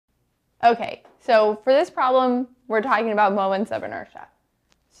Okay, so for this problem, we're talking about moments of inertia.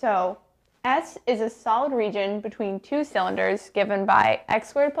 So S is a solid region between two cylinders given by x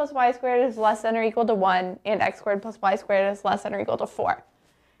squared plus y squared is less than or equal to 1 and x squared plus y squared is less than or equal to 4.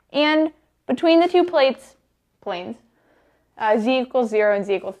 And between the two planes, z equals 0 and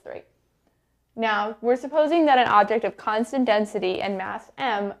z equals 3. Now, we're supposing that an object of constant density and mass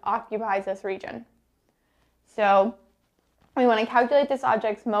m occupies this region. So we want to calculate this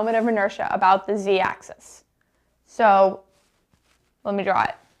object's moment of inertia about the z-axis. So let me draw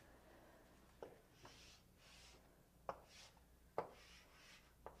it.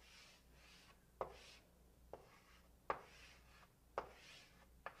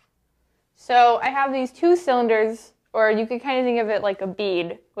 So I have these two cylinders, or you could kind of think of it like a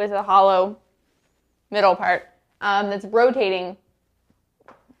bead with a hollow middle part that's rotating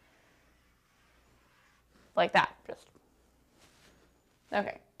like that. Just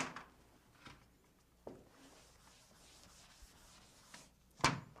okay.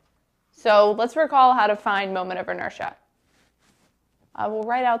 So let's recall how to find moment of inertia. I will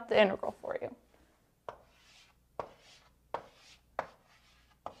write out the integral for you.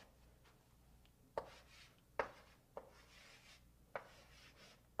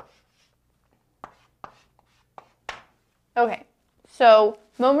 Okay, so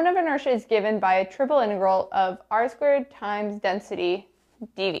moment of inertia is given by a triple integral of r squared times density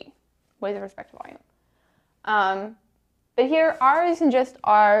dv with respect to volume. But here, r isn't just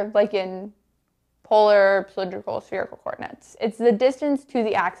r like in polar, cylindrical, spherical coordinates. It's the distance to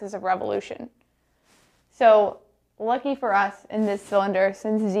the axis of revolution. So lucky for us in this cylinder,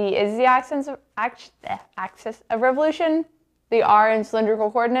 since z is the axis of revolution, the r in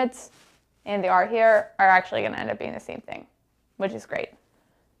cylindrical coordinates and the r here are actually going to end up being the same thing, which is great.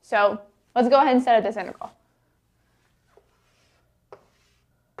 So let's go ahead and set up this integral.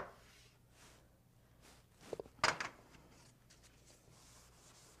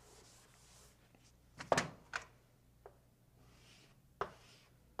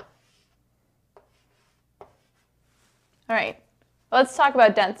 All right, let's talk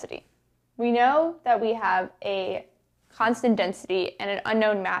about density. We know that we have a constant density and an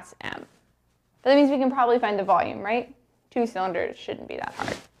unknown mass m. That means we can probably find the volume, right? Two cylinders shouldn't be that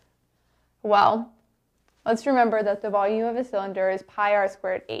hard. Well, let's remember that the volume of a cylinder is pi r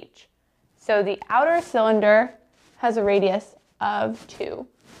squared h. So the outer cylinder has a radius of 2.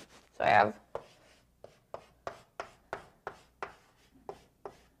 So I have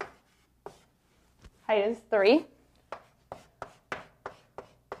height is 3.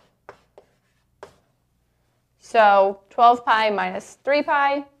 So 12 pi minus 3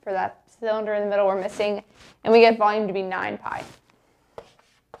 pi for that cylinder in the middle we're missing, and we get volume to be 9 pi.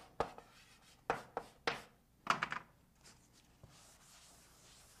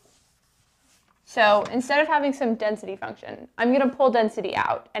 So instead of having some density function, I'm going to pull density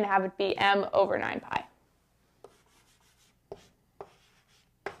out and have it be m over 9 pi.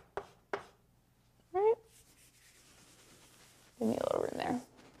 All right. Give me a little room there.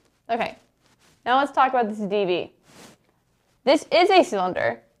 Okay. Now let's talk about this dv. This is a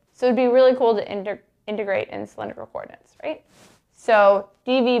cylinder, so it'd be really cool to integrate in cylindrical coordinates, right? So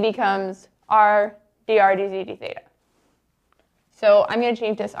dv becomes r dr dz d theta. So I'm going to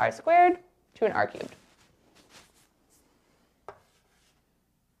change this r squared to an r cubed.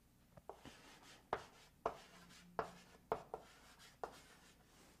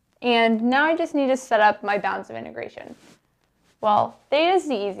 And now I just need to set up my bounds of integration. Well, theta is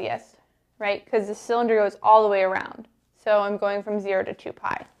the easiest, right? Because the cylinder goes all the way around. So I'm going from 0 to 2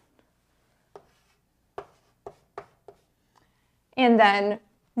 pi. And then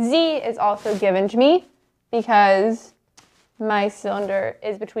z is also given to me because my cylinder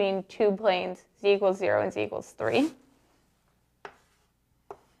is between two planes, z equals 0 and z equals 3.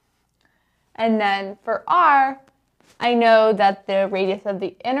 And then for r, I know that the radius of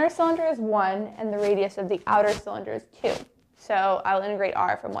the inner cylinder is 1 and the radius of the outer cylinder is 2. So I'll integrate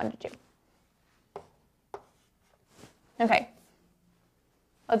r from 1 to 2. Okay,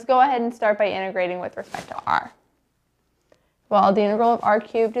 let's go ahead and start by integrating with respect to r. Well, the integral of r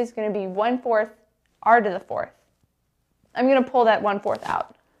cubed is going to be 1/4 r to the 4th. I'm going to pull that 1/4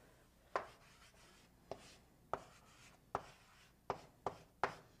 out.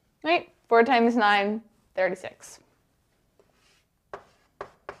 Right, 4 times 9, 36.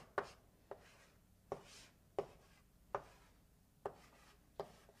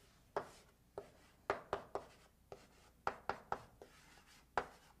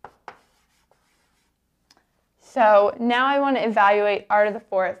 So now I want to evaluate r to the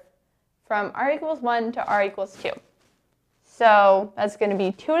 4th from r equals 1 to r equals 2. So that's going to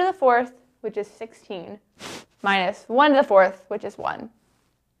be 2 to the 4th, which is 16, minus 1 to the 4th, which is 1.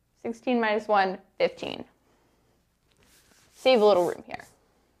 16 minus 1, 15. Save a little room here.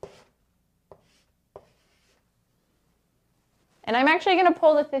 And I'm actually going to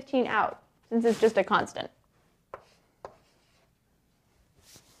pull the 15 out, since it's just a constant.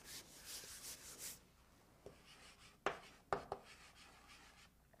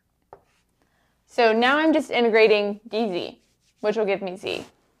 So now I'm just integrating dz, which will give me z.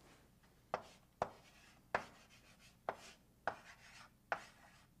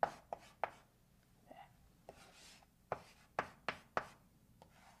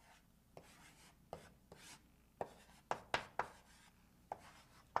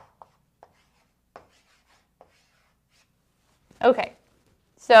 Okay,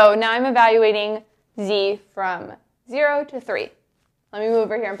 so now I'm evaluating z from 0 to 3. Let me move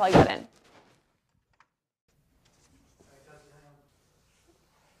over here and plug that in.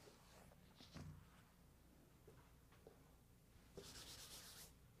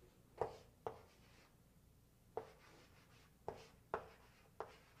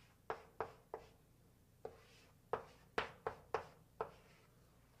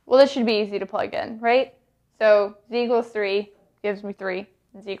 Well, this should be easy to plug in, right? So z equals 3 gives me 3,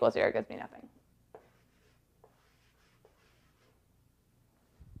 and z equals 0 gives me nothing.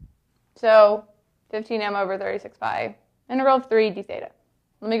 So 15m over 36 pi, integral of 3 d theta.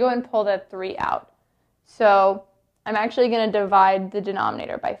 Let me go and pull that 3 out. So I'm actually going to divide the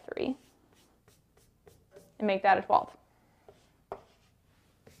denominator by 3 and make that a 12.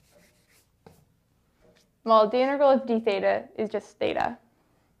 Well, the integral of d theta is just theta.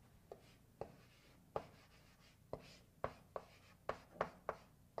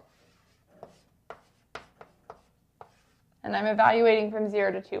 And I'm evaluating from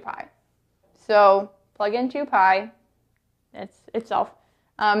 0 to 2 pi. So plug in 2 pi, it's itself,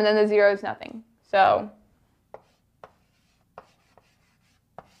 and then the 0 is nothing. So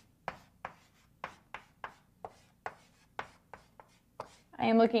I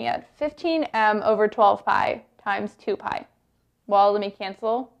am looking at 15m over 12 pi times 2 pi. Well, let me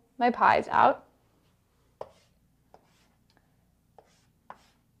cancel my pi's out.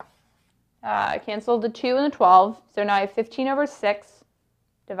 Cancel the 2 and the 12, so now I have 15 over 6,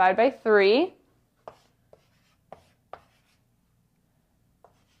 divide by 3.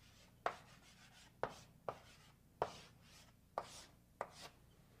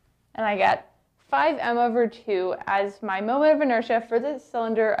 And I get 5m over 2 as my moment of inertia for the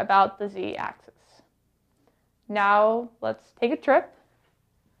cylinder about the z-axis. Now let's take a trip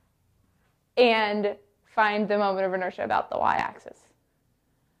and find the moment of inertia about the y-axis.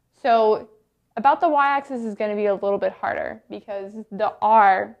 So about the y-axis is going to be a little bit harder because the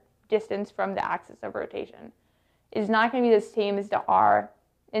r distance from the axis of rotation is not going to be the same as the r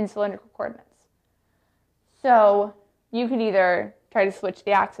in cylindrical coordinates. So you could either try to switch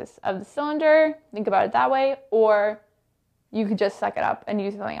the axis of the cylinder, think about it that way, or you could just suck it up and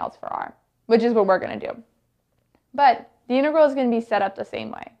use something else for r, which is what we're going to do. But the integral is going to be set up the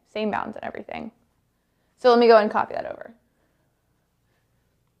same way, same bounds and everything. So let me go and copy that over.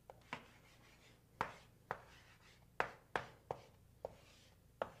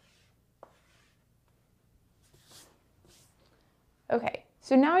 Okay,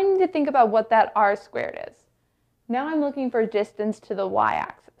 so now I need to think about what that r squared is. Now I'm looking for distance to the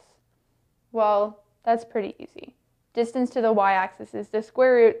y-axis. Well, that's pretty easy. Distance to the y-axis is the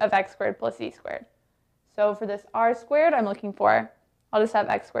square root of x squared plus z squared. So for this r squared I'm looking for, I'll just have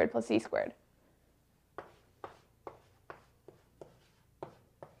x squared plus z squared.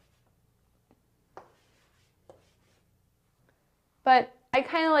 But I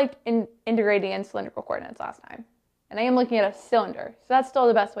kind of liked integrating in cylindrical coordinates last time. And I am looking at a cylinder, so that's still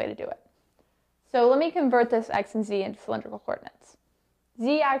the best way to do it. So let me convert this x and z into cylindrical coordinates.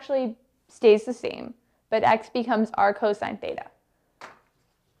 Z actually stays the same, but x becomes r cosine theta.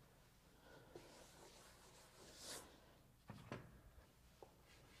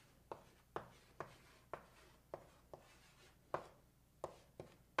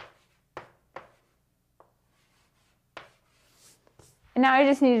 And now I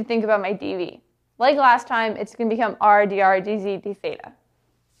just need to think about my dv. Like last time, it's going to become r dr dz d theta.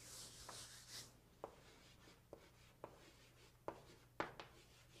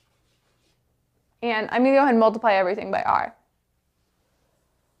 And I'm going to go ahead and multiply everything by r.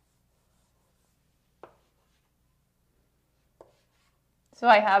 So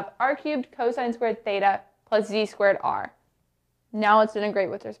I have r cubed cosine squared theta plus z squared r. Now let's integrate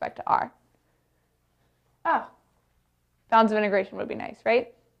with respect to r. Oh, bounds of integration would be nice,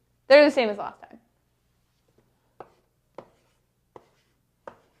 right? They're the same as last time.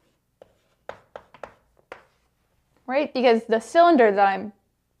 right? Because the cylinder that I'm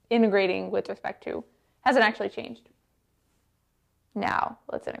integrating with respect to hasn't actually changed. Now,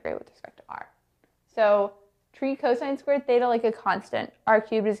 let's integrate with respect to r. So treat cosine squared theta like a constant. R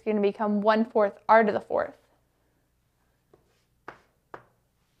cubed is going to become 1/4 r to the 4th.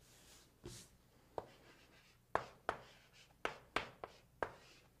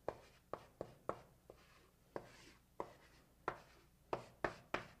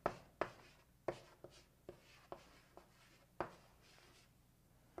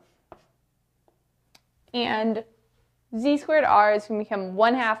 And z squared r is going to become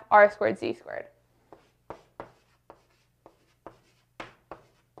 1/2 r squared z squared.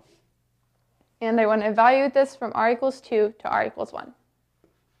 And I want to evaluate this from r equals 2 to r equals 1.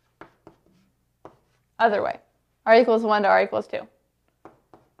 Other way, r equals 1 to r equals 2. All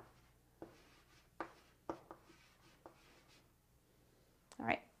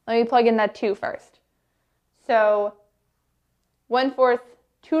right, let me plug in that 2 first. So 1/4,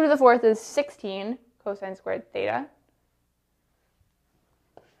 2 to the 4th is 16 cosine squared theta.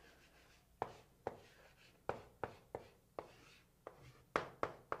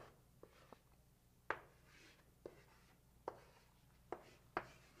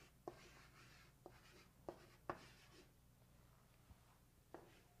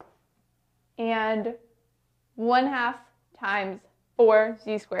 And 1/2 times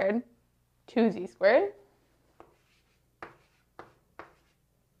 4z squared, 2z squared.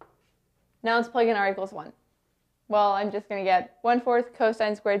 Now let's plug in r equals 1. Well, I'm just going to get 1/4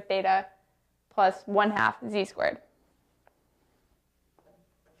 cosine squared theta plus 1/2 z squared.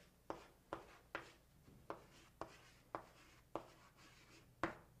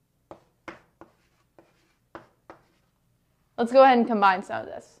 Let's go ahead and combine some of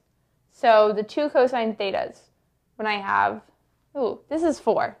this. So the 2 cosine thetas, when I have, this is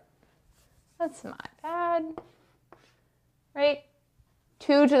 4. That's not bad, right?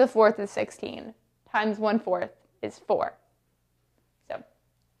 2 to the 4th is 16, times 1/4 is 4. So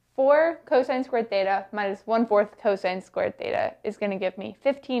 4 cosine squared theta minus 1/4 cosine squared theta is going to give me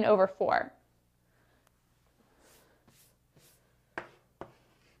 15 over 4.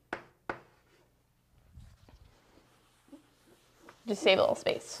 Just save a little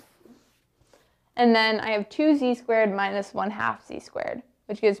space. And then I have 2z squared minus 1/2 z squared,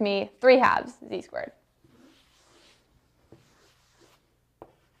 which gives me 3/2 z squared.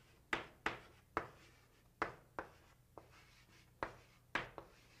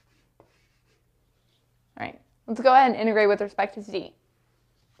 All right, let's go ahead and integrate with respect to z.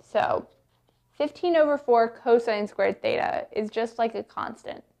 So 15 over 4 cosine squared theta is just like a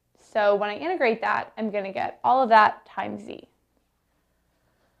constant. So when I integrate that, I'm going to get all of that times z.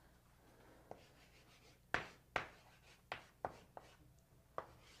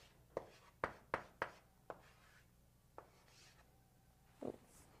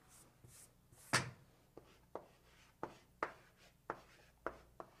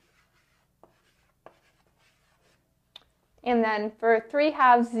 And then for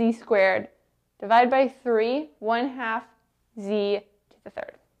 3/2 z squared, divide by 3, 1/2 z to the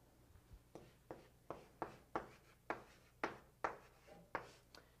 3rd.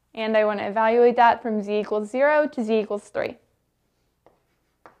 And I want to evaluate that from z equals 0 to z equals 3.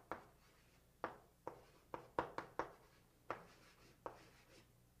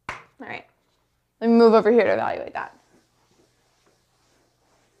 All right, let me move over here to evaluate that.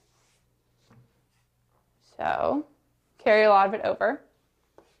 So carry a lot of it over.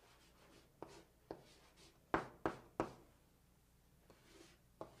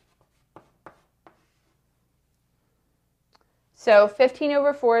 So 15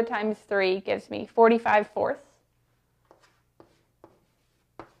 over 4 times 3 gives me 45/4.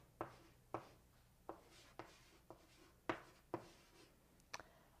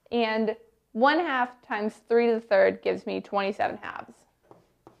 And 1/2 times 3 to the 3rd gives me 27/2.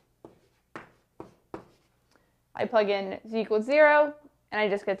 I plug in z equals 0, and I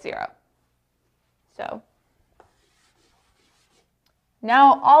just get 0. So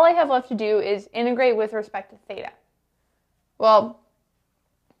now all I have left to do is integrate with respect to theta. Well,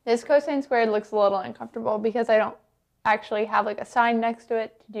 this cosine squared looks a little uncomfortable because I don't actually have like a sign next to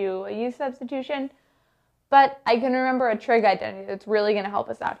it to do a u substitution, but I can remember a trig identity that's really going to help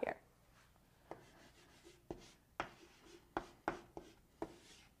us out here.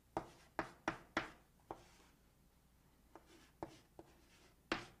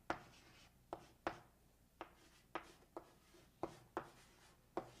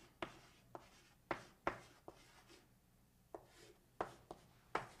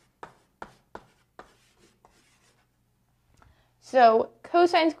 So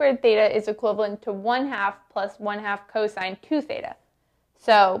cosine squared theta is equivalent to 1/2 plus 1/2 cosine 2 theta.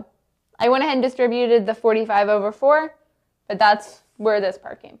 So I went ahead and distributed the 45 over 4, but that's where this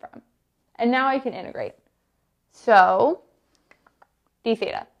part came from. And now I can integrate. So d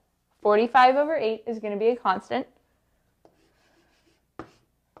theta, 45 over 8 is going to be a constant.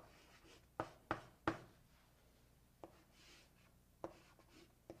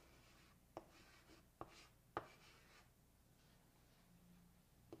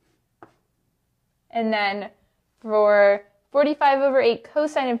 And then for 45 over 8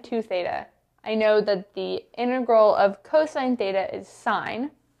 cosine of 2 theta, I know that the integral of cosine theta is sine,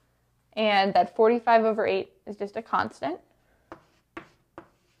 and that 45 over 8 is just a constant.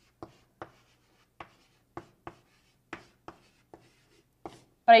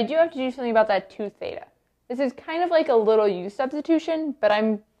 But I do have to do something about that 2 theta. This is kind of like a little u substitution, but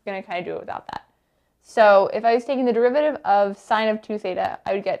I'm going to kind of do it without that. So if I was taking the derivative of sine of 2 theta,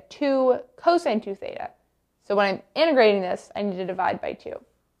 I would get 2 cosine 2 theta. So when I'm integrating this, I need to divide by 2.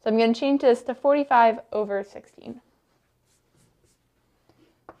 So I'm going to change this to 45 over 16.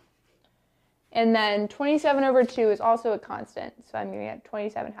 And then 27 over 2 is also a constant, so I'm going to get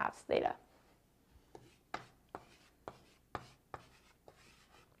 27 halves theta.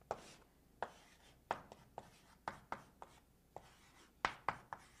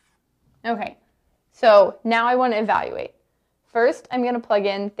 Okay, so now I want to evaluate. First, I'm going to plug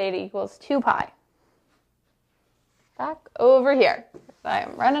in theta equals 2 pi. Back over here, because I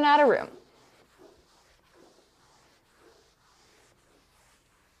am running out of room.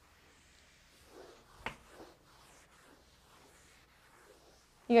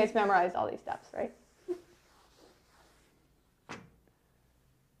 You guys memorized all these steps, right?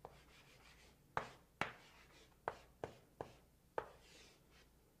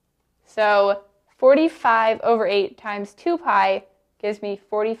 So 45 over 8 times 2 pi gives me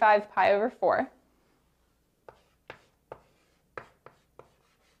 45 pi over 4.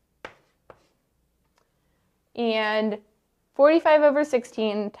 And 45 over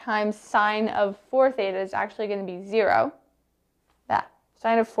 16 times sine of 4 theta is actually going to be 0. That,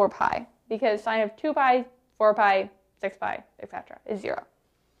 sine of 4 pi. Because sine of 2 pi, 4 pi, 6 pi, etc. is 0.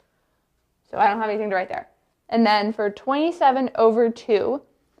 So I don't have anything to write there. And then for 27 over 2,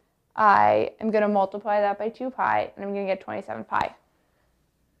 I am going to multiply that by 2 pi, and I'm going to get 27 pi.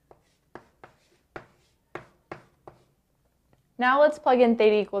 Now let's plug in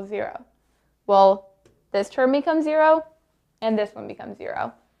theta equals 0. Well, this term becomes 0, and this one becomes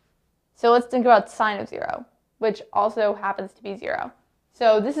 0. So let's think about sine of 0, which also happens to be 0.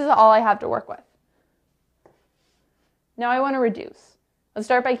 So this is all I have to work with. Now I want to reduce. Let's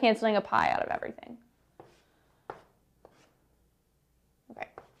start by canceling a pi out of everything. Okay.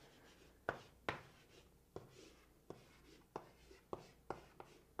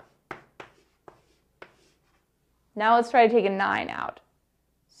 Now let's try to take a 9 out.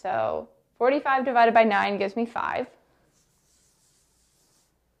 So 45 divided by 9 gives me 5.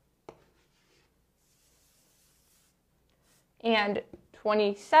 And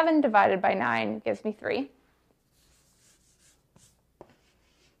 27 divided by 9 gives me 3.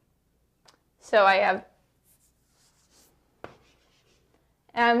 So I have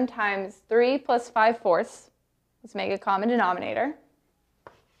m times 3 plus 5/4. Let's make a common denominator.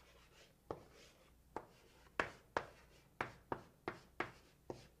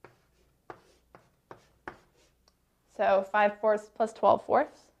 So 5/4 plus 12/4.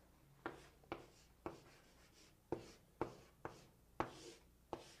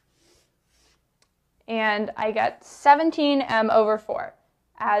 And I get 17m over 4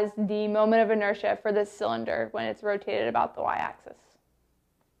 as the moment of inertia for this cylinder when it's rotated about the y-axis.